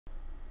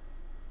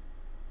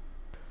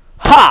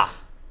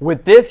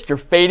With this, your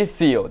fate is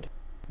sealed.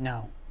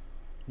 No.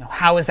 No,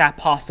 how is that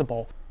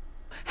possible?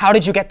 How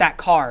did you get that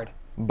card?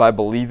 By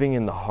believing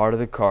in the heart of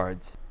the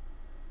cards.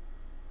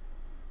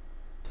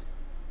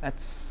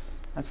 That's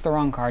the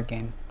wrong card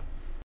game.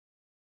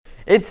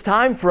 It's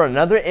time for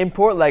another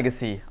Import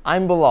Legacy.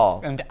 I'm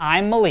Bilal. And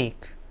I'm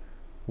Malik.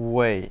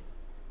 Wait,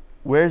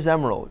 where's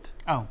Emerald?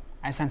 Oh,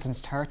 I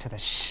sentenced her to the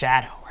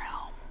Shadow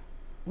Realm.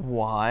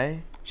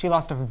 Why? She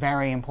lost a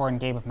very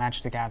important game of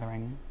Magic the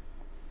Gathering.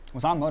 It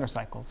was on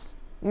motorcycles.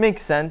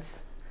 Makes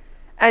sense.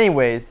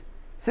 Anyways,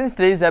 since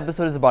today's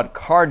episode is about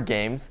card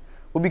games,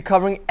 we'll be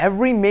covering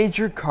every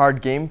major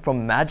card game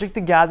from Magic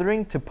the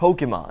Gathering to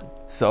Pokemon.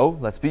 So,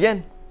 let's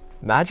begin.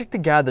 Magic the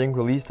Gathering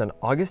released on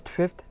August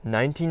 5th,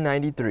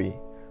 1993.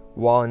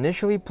 While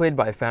initially played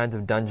by fans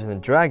of Dungeons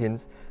 &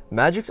 Dragons,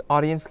 Magic's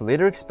audience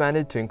later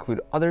expanded to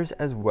include others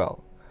as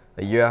well.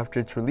 A year after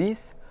its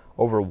release,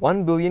 over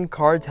 1 billion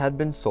cards had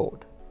been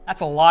sold. That's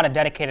a lot of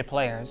dedicated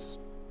players.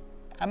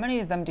 How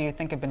many of them do you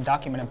think have been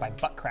documented by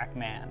Buttcrack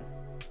Man?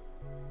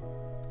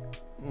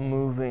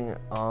 Moving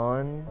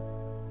on.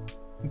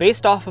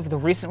 Based off of the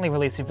recently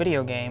released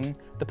video game,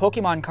 the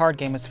Pokemon card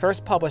game was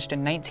first published in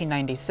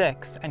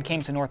 1996 and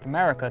came to North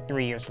America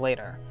 3 years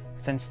later.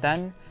 Since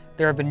then,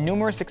 there have been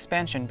numerous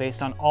expansions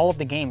based on all of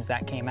the games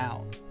that came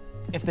out.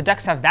 If the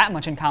decks have that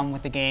much in common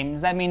with the games,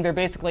 that means they're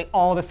basically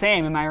all the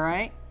same, am I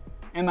right?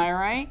 Am I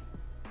right?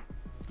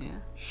 Yeah.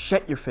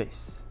 Shut your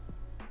face.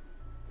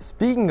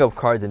 Speaking of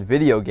cards and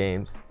video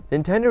games,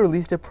 Nintendo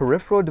released a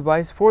peripheral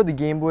device for the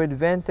Game Boy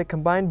Advance that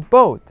combined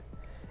both.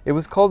 It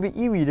was called the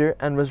e-reader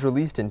and was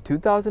released in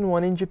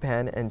 2001 in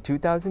Japan and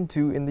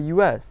 2002 in the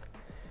US.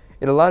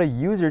 It allowed a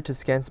user to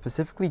scan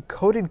specifically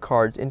coded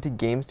cards into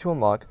games to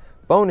unlock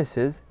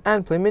bonuses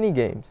and play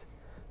minigames.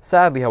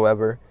 Sadly,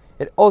 however,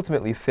 it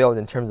ultimately failed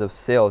in terms of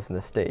sales in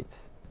the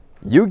States.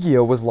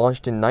 Yu-Gi-Oh! Was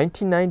launched in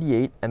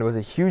 1998 and was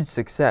a huge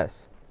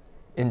success.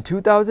 In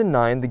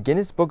 2009, the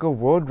Guinness Book of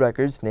World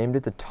Records named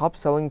it the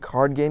top-selling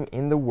card game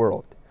in the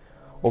world.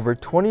 Over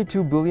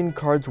 22 billion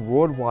cards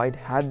worldwide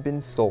had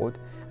been sold,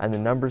 and the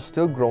number is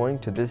still growing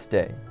to this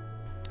day.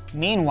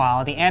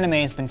 Meanwhile, the anime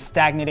has been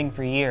stagnating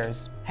for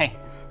years. Hey,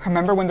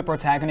 remember when the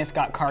protagonist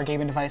got card game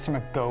advice from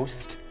a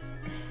ghost?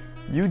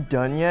 You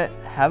done yet?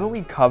 Haven't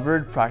we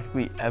covered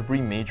practically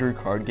every major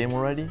card game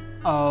already?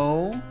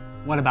 Oh,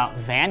 what about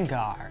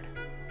Vanguard?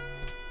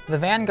 The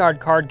Vanguard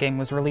card game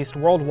was released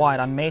worldwide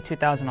on May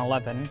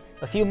 2011,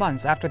 a few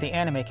months after the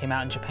anime came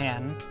out in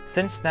Japan.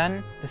 Since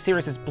then, the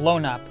series has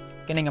blown up,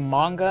 getting a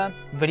manga,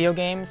 video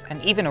games,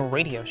 and even a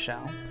radio show.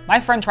 My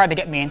friend tried to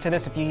get me into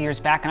this a few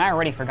years back and I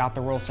already forgot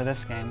the rules to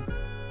this game.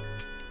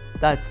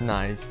 That's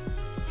nice.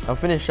 I'll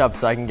finish up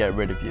so I can get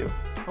rid of you.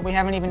 But we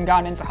haven't even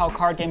gotten into how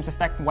card games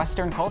affect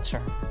Western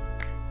culture.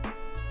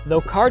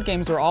 Though card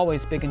games were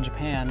always big in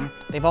Japan,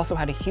 they've also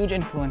had a huge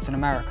influence in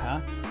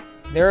America.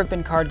 There have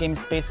been card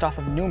games based off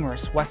of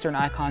numerous Western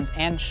icons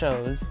and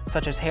shows,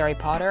 such as Harry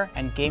Potter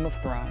and Game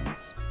of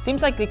Thrones.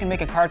 Seems like we can make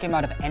a card game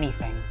out of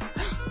anything.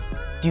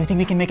 Do you think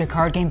we can make a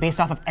card game based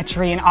off of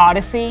Etrian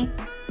Odyssey?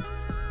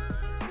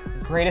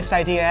 Greatest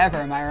idea ever,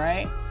 am I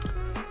right?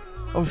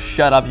 Oh,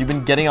 shut up. You've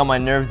been getting on my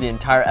nerves the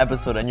entire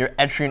episode, and your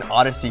Etrian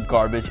Odyssey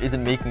garbage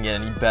isn't making it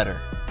any better.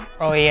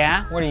 Oh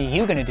yeah? What are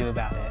you gonna do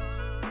about it?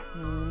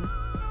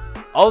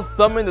 I'll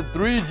summon the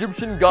 3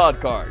 Egyptian god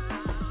cards.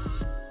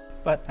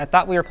 But I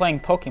thought we were playing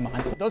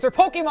Pokemon. Those are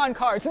Pokemon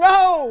cards,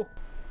 no!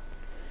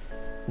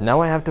 Now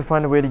I have to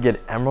find a way to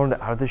get Emerald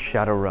out of the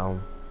Shadow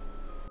Realm.